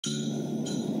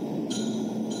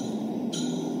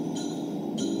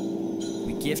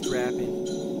gift wrapping.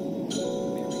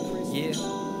 Yeah.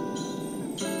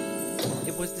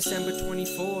 It was December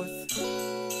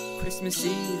 24th, Christmas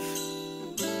Eve.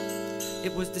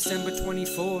 It was December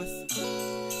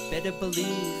 24th, better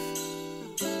believe.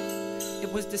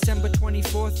 It was December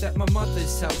 24th at my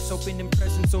mother's house, opening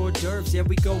presents, hors d'oeuvres, yeah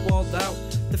we go all out.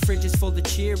 The fridge is full of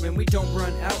cheer and we don't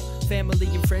run out. Family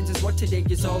and friends is what today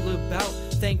is all about.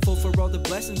 Thankful for all the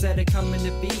blessings that are coming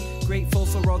to be. Grateful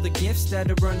for all the gifts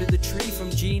that are under the tree. From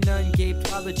Gina and Gabe,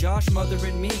 Tyler, Josh, Mother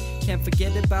and me. Can't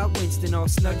forget about Winston all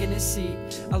snug in his seat.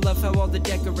 I love how all the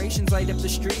decorations light up the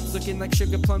streets, looking like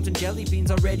sugar plums and jelly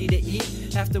beans all ready to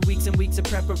eat. After weeks and weeks of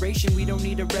preparation, we don't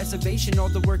need a reservation. All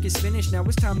the work is finished, now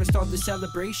it's time to start the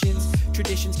celebrations.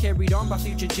 Traditions carried on by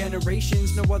future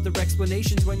generations. No other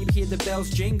explanations when you hear the bells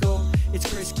jingle. It's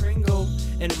Kris Kringle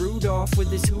and Rudolph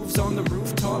with his hooves on the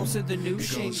rooftops of the new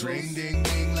shingles. Ring ding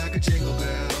ding like a jingle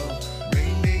bell.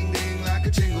 Ring ding ding like a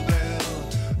jingle bell.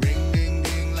 Ring ding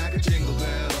ding like a jingle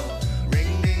bell.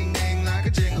 Ring ding ding like a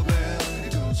jingle bell.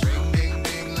 It goes ring ding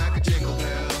ding like a jingle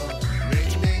bell.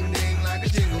 Ring ding ding like a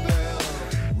jingle bell.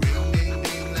 Ring ding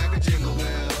ding like a jingle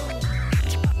bell.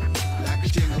 Like a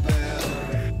jingle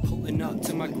bell. Pulling up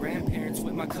to my grandparents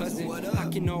with my cousin.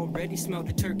 I can already smell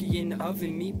the turkey in the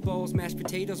oven. Meatballs, mashed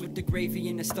potatoes with the gravy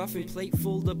and the stuffing. Plate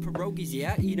full of pierogies,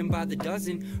 yeah, I eat them by the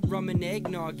dozen. Rum and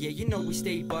eggnog, yeah, you know we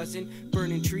stay buzzing.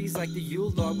 Burning trees like the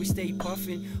Yule log, we stay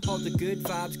puffing. All the good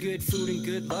vibes, good food and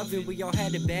good loving. We all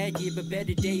had a bad year, but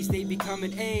better days, they be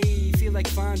coming. Ayy, feel like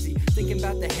Fonzie, thinking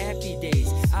about the happy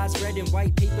days. Eyes red and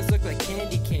white, papers look like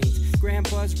candy canes.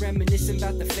 Grandpa's reminiscing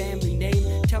about the family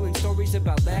name. Telling stories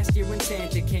about last year when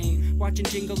Santa came. Watching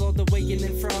Jingle All the Way and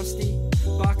then Frosty.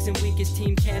 Boxing week is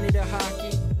Team Canada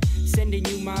hockey. Sending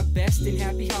you my best and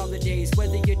happy holidays.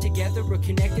 Whether you're together or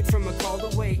connected from a call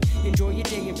away. Enjoy your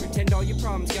day and pretend all your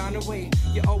problems gone away.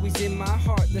 You're always in my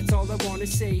heart, that's all I wanna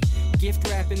say. Gift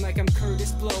wrapping like I'm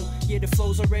Curtis Blow. Yeah, the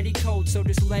flow's already cold, so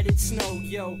just let it snow.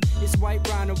 Yo, it's White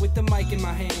Rhino with the mic in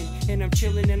my hand. And I'm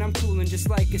chilling and I'm cooling just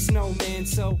like a snowman.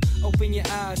 So open your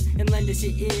eyes and lend us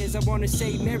your ears. I wanna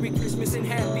say Merry Christmas and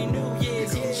Happy New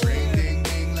Year's. It goes ring ding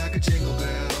ding like a jingle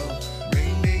bell.